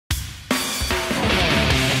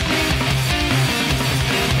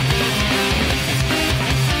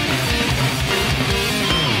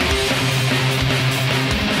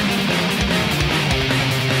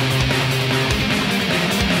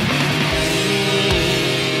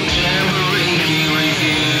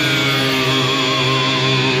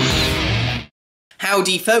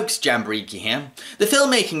Howdy folks, Jambareeqi here. The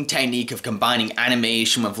filmmaking technique of combining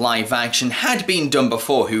animation with live action had been done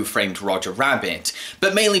before Who Framed Roger Rabbit,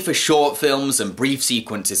 but mainly for short films and brief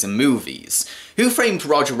sequences in movies. Who Framed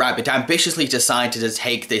Roger Rabbit ambitiously decided to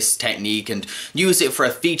take this technique and use it for a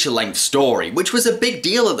feature-length story, which was a big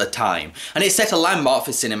deal at the time, and it set a landmark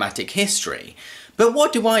for cinematic history. But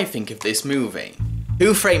what do I think of this movie?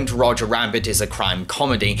 Who Framed Roger Rabbit is a crime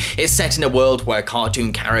comedy. It's set in a world where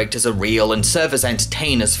cartoon characters are real and serve as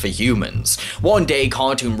entertainers for humans. One day,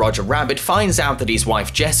 cartoon Roger Rabbit finds out that his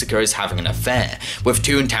wife Jessica is having an affair with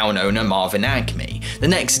Toontown owner Marvin Acme. The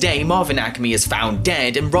next day, Marvin Acme is found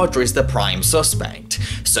dead and Roger is the prime suspect.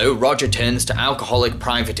 So Roger turns to alcoholic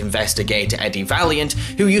private investigator Eddie Valiant,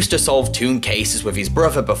 who used to solve Toon cases with his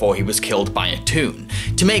brother before he was killed by a Toon.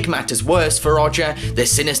 To make matters worse for Roger, the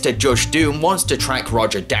sinister Judge Doom wants to track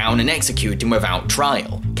Roger down and execute him without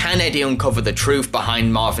trial. Can Eddie uncover the truth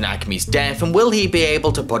behind Marvin Acme's death, and will he be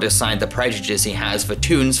able to put aside the prejudice he has for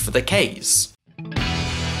Toons for the case?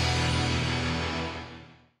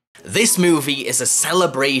 This movie is a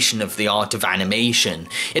celebration of the art of animation.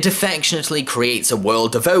 It affectionately creates a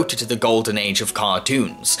world devoted to the golden age of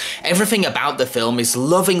cartoons. Everything about the film is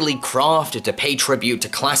lovingly crafted to pay tribute to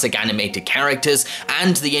classic animated characters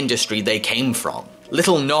and the industry they came from.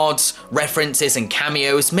 Little nods, references, and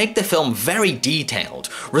cameos make the film very detailed,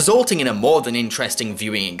 resulting in a more than interesting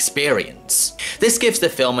viewing experience. This gives the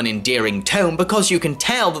film an endearing tone because you can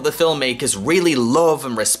tell that the filmmakers really love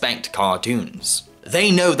and respect cartoons.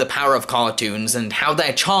 They know the power of cartoons and how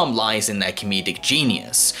their charm lies in their comedic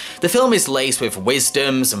genius. The film is laced with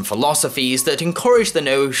wisdoms and philosophies that encourage the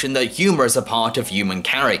notion that humor is a part of human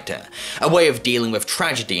character, a way of dealing with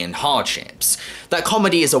tragedy and hardships, that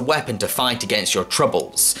comedy is a weapon to fight against your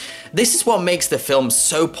troubles. This is what makes the film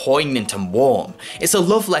so poignant and warm. It's a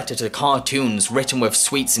love letter to cartoons written with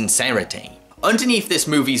sweet sincerity. Underneath this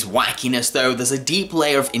movie's wackiness though, there's a deep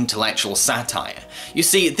layer of intellectual satire. You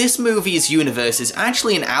see, this movie's universe is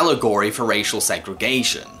actually an allegory for racial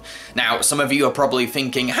segregation. Now, some of you are probably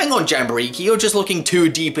thinking, hang on Jambareeqi, you're just looking too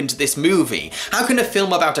deep into this movie. How can a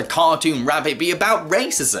film about a cartoon rabbit be about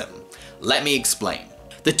racism? Let me explain.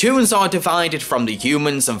 The Toons are divided from the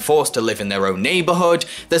humans and forced to live in their own neighborhood.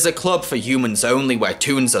 There's a club for humans only where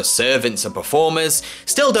Toons are servants and performers.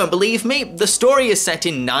 Still don't believe me? The story is set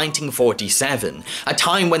in 1947, a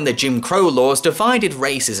time when the Jim Crow laws divided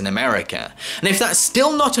races in America. And if that's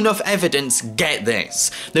still not enough evidence, get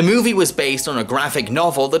this. The movie was based on a graphic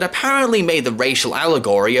novel that apparently made the racial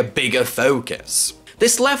allegory a bigger focus.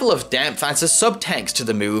 This level of depth adds a subtext to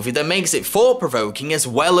the movie that makes it thought-provoking as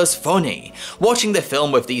well as funny. Watching the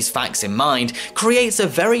film with these facts in mind creates a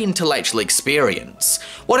very intellectual experience.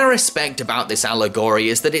 What I respect about this allegory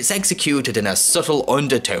is that it's executed in a subtle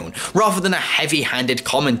undertone rather than a heavy-handed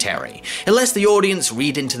commentary. It lets the audience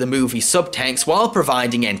read into the movie subtext while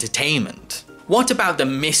providing entertainment. What about the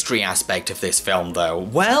mystery aspect of this film though?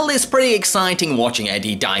 Well, it's pretty exciting watching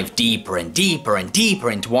Eddie dive deeper and deeper and deeper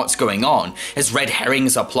into what's going on, as red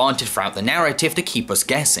herrings are planted throughout the narrative to keep us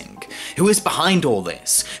guessing. Who is behind all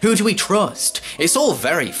this? Who do we trust? It's all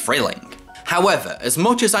very thrilling. However, as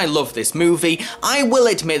much as I love this movie, I will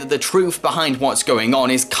admit that the truth behind what's going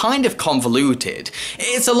on is kind of convoluted.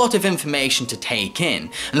 It's a lot of information to take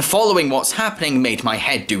in, and following what's happening made my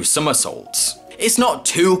head do somersaults. It's not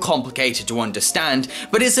too complicated to understand,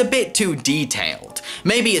 but it's a bit too detailed.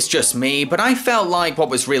 Maybe it's just me, but I felt like what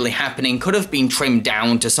was really happening could have been trimmed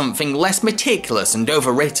down to something less meticulous and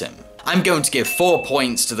overwritten. I'm going to give 4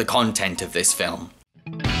 points to the content of this film.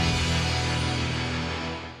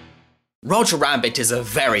 Roger Rabbit is a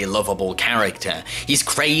very lovable character. He's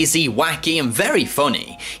crazy, wacky, and very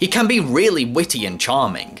funny. He can be really witty and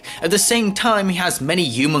charming. At the same time, he has many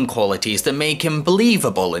human qualities that make him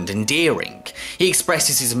believable and endearing. He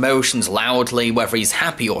expresses his emotions loudly, whether he's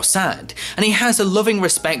happy or sad, and he has a loving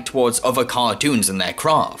respect towards other cartoons and their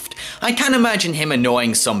craft. I can imagine him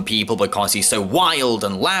annoying some people because he's so wild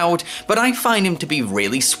and loud, but I find him to be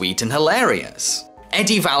really sweet and hilarious.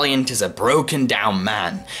 Eddie Valiant is a broken down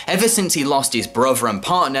man. Ever since he lost his brother and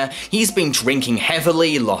partner, he's been drinking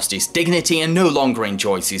heavily, lost his dignity, and no longer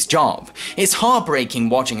enjoys his job. It's heartbreaking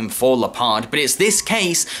watching him fall apart, but it's this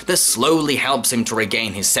case that slowly helps him to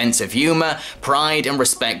regain his sense of humor, pride, and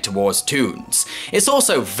respect towards Toons. It's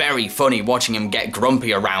also very funny watching him get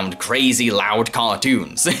grumpy around crazy loud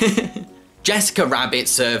cartoons. Jessica Rabbit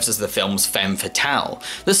serves as the film's femme fatale.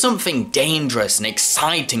 There's something dangerous and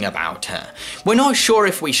exciting about her. We're not sure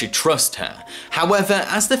if we should trust her. However,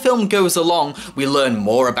 as the film goes along, we learn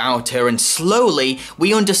more about her and slowly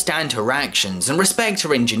we understand her actions and respect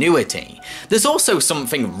her ingenuity. There's also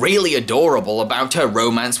something really adorable about her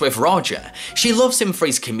romance with Roger. She loves him for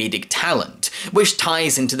his comedic talent, which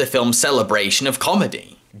ties into the film's celebration of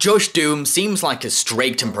comedy. Judge Doom seems like a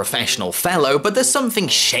strict and professional fellow, but there's something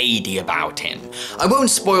shady about him. I won't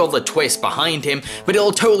spoil the twist behind him, but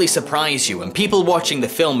it'll totally surprise you, and people watching the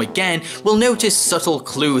film again will notice subtle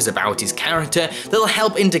clues about his character that'll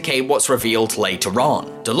help indicate what's revealed later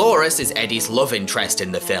on. Dolores is Eddie's love interest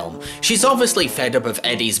in the film. She's obviously fed up of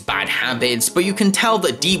Eddie's bad habits, but you can tell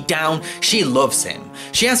that deep down, she loves him.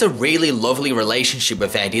 She has a really lovely relationship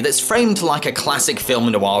with Eddie that's framed like a classic film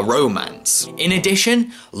noir romance. In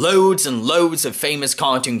addition, loads and loads of famous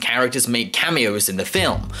cartoon characters make cameos in the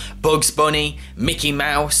film. Bugs Bunny, Mickey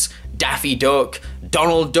Mouse, Daffy Duck,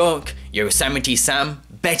 Donald Duck, Yosemite Sam,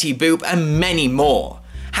 Betty Boop, and many more.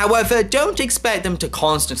 However, don't expect them to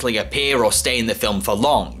constantly appear or stay in the film for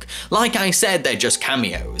long. Like I said, they're just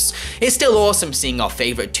cameos. It's still awesome seeing our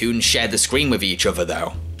favourite toons share the screen with each other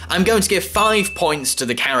though. I'm going to give 5 points to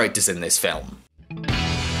the characters in this film.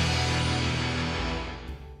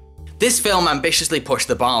 This film ambitiously pushed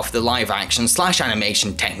the bar for the live-action /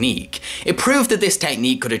 animation technique. It proved that this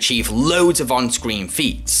technique could achieve loads of on-screen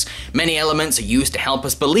feats. Many elements are used to help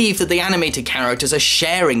us believe that the animated characters are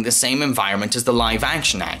sharing the same environment as the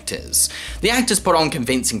live-action actors. The actors put on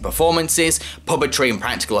convincing performances, puppetry and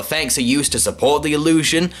practical effects are used to support the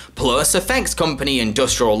illusion, plus effects company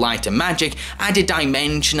Industrial Light and Magic added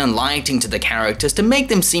dimension and lighting to the characters to make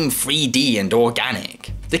them seem 3D and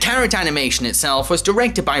organic. The character animation itself was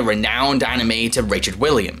directed by renowned animator Richard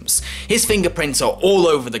Williams. His fingerprints are all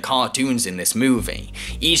over the cartoons in this movie.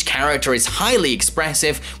 Each character is highly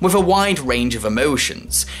expressive with a wide range of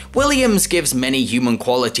emotions. Williams gives many human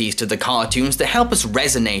qualities to the cartoons that help us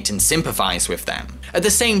resonate and sympathize with them. At the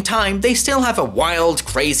same time, they still have a wild,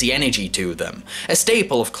 crazy energy to them, a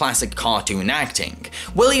staple of classic cartoon acting.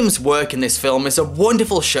 Williams' work in this film is a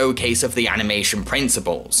wonderful showcase of the animation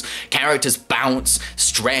principles. Characters bounce,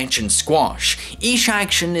 stretch and squash. Each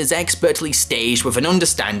action is expertly staged with an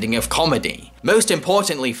understanding of comedy. Most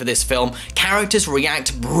importantly for this film, characters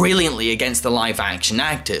react brilliantly against the live-action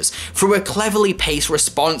actors through a cleverly paced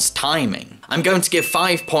response timing. I'm going to give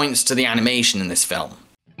 5 points to the animation in this film.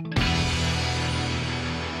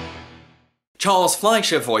 Charles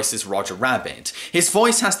Fleischer voices Roger Rabbit. His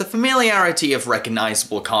voice has the familiarity of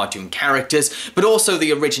recognizable cartoon characters, but also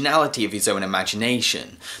the originality of his own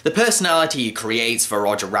imagination. The personality he creates for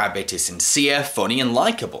Roger Rabbit is sincere, funny, and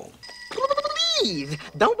likable. Please,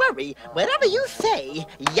 don't worry. Whatever you say,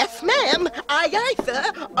 yes ma'am, aye aye sir,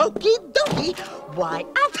 okie dokie. Why,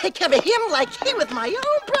 I'll take care of him like he was my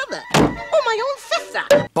own brother, or my own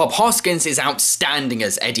sister. Bob Hoskins is outstanding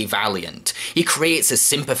as Eddie Valiant. He creates a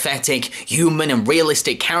sympathetic, human and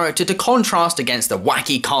realistic character to contrast against the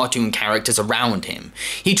wacky cartoon characters around him.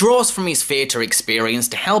 He draws from his theatre experience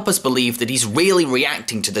to help us believe that he's really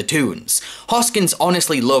reacting to the toons. Hoskins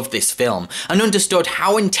honestly loved this film and understood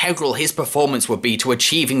how integral his performance would be to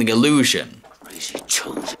achieving the illusion. Crazy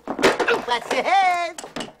tunes. What's ahead?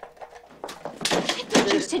 I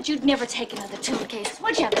thought you said you'd never take another tool case.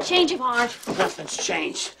 What'd you have, a change of heart? Nothing's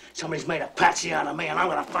changed. Somebody's made a patsy out of me, and I'm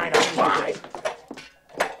gonna find out why.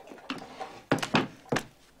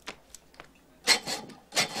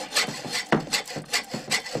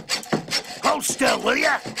 Hold still, will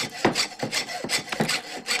ya?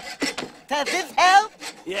 Does this help?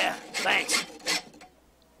 Yeah, thanks.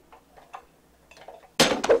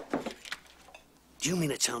 Do you mean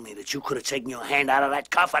to tell me that you could have taken your hand out of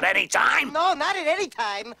that cuff at any time? No, not at any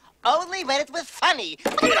time. Only when it was funny.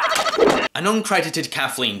 An uncredited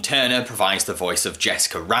Kathleen Turner provides the voice of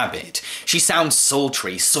Jessica Rabbit. She sounds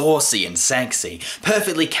sultry, saucy and sexy,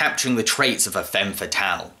 perfectly capturing the traits of a femme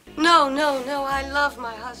fatale. No, I love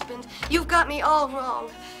my husband. You've got me all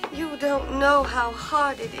wrong. You don't know how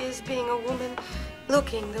hard it is being a woman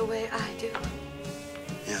looking the way I do.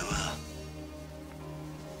 Yeah, well,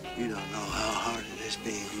 you don't know how hard it is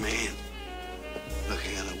being a man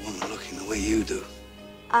looking at a woman looking the way you do.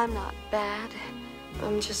 I'm not bad.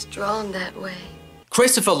 I'm just drawn that way.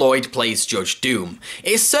 Christopher Lloyd plays Judge Doom.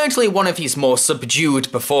 It's certainly one of his more subdued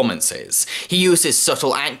performances. He uses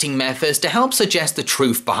subtle acting methods to help suggest the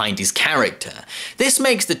truth behind his character. This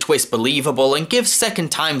makes the twist believable and gives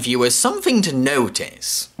second-time viewers something to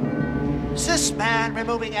notice. Is this man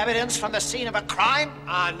removing evidence from the scene of a crime?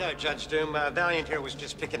 No, Judge Doom. Valiant here was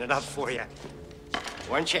just picking it up for you.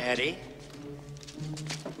 Weren't you, Eddie?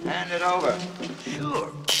 And hand it over.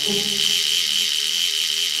 Sure.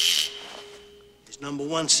 His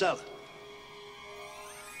 #1 seller.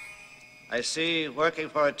 I see working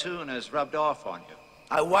for a tune has rubbed off on you.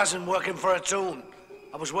 I wasn't working for a tune.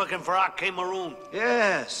 I was working for Arcade Maroon.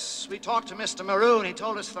 Yes, we talked to Mr. Maroon. He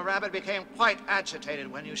told us the rabbit became quite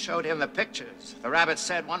agitated when you showed him the pictures. The rabbit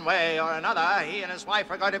said one way or another, he and his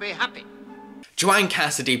wife are going to be happy. Joanne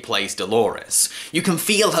Cassidy plays Dolores. You can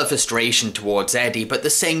feel her frustration towards Eddie, but at the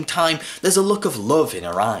same time, there's a look of love in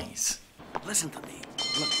her eyes. Listen to me.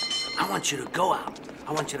 Look, I want you to go out.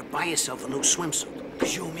 I want you to buy yourself a new swimsuit,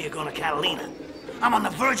 because you and me are going to Catalina. I'm on the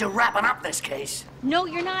verge of wrapping up this case. No,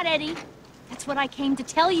 you're not, Eddie. That's what I came to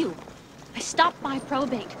tell you. I stopped by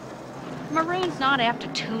probate. Maroon's not after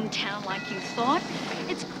Toontown like you thought.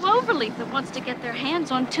 It's Cloverleaf that wants to get their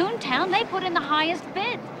hands on Toontown. They put in the highest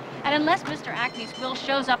bid. And unless Mr. Acme's will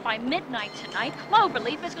shows up by midnight tonight,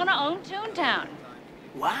 Cloverleaf is gonna own Toontown.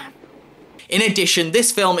 What? In addition,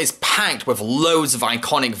 this film is packed with loads of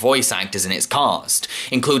iconic voice actors in its cast,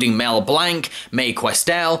 including Mel Blanc, Mae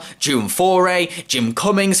Questel, June Foray, Jim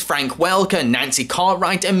Cummings, Frank Welker, Nancy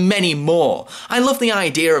Cartwright, and many more. I love the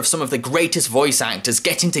idea of some of the greatest voice actors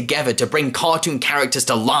getting together to bring cartoon characters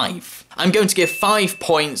to life. I'm going to give 5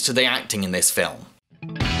 points to the acting in this film.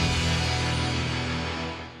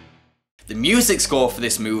 The music score for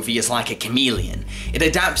this movie is like a chameleon. It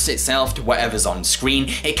adapts itself to whatever's on screen,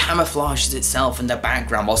 it camouflages itself in the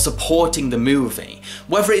background while supporting the movie.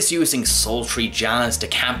 Whether it's using sultry jazz to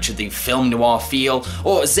capture the film noir feel,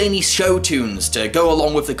 or zany show tunes to go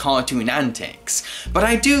along with the cartoon antics. But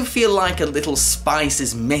I do feel like a little spice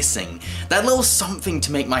is missing. That little something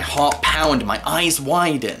to make my heart pound, my eyes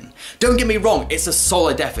widen. Don't get me wrong, it's a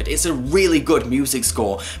solid effort, it's a really good music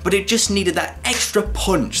score, but it just needed that extra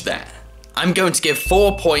punch there. I'm going to give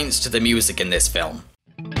 4 points to the music in this film.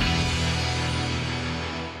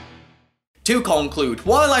 To conclude,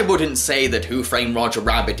 while I wouldn't say that Who Framed Roger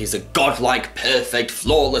Rabbit is a godlike, perfect,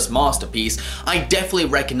 flawless masterpiece, I definitely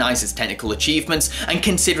recognise its technical achievements and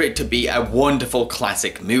consider it to be a wonderful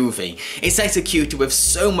classic movie. It's executed with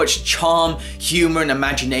so much charm, humour and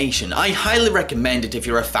imagination. I highly recommend it if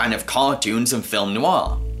you're a fan of cartoons and film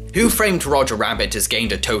noir. Who Framed Roger Rabbit has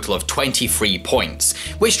gained a total of 23 points,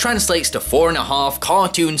 which translates to 4.5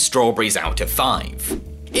 cartoon strawberries out of 5.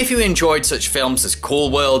 If you enjoyed such films as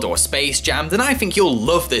Cool World or Space Jam, then I think you'll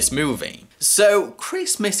love this movie. So,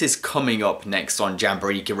 Christmas is coming up next on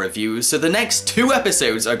Jambareeqi Reviews, so the next 2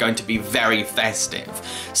 episodes are going to be very festive,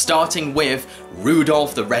 starting with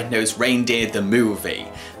Rudolph the Red-Nosed Reindeer the movie,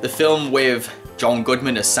 the film with John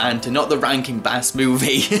Goodman as Santa, not the Rankin Bass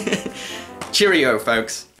movie. Cheerio,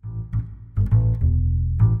 folks.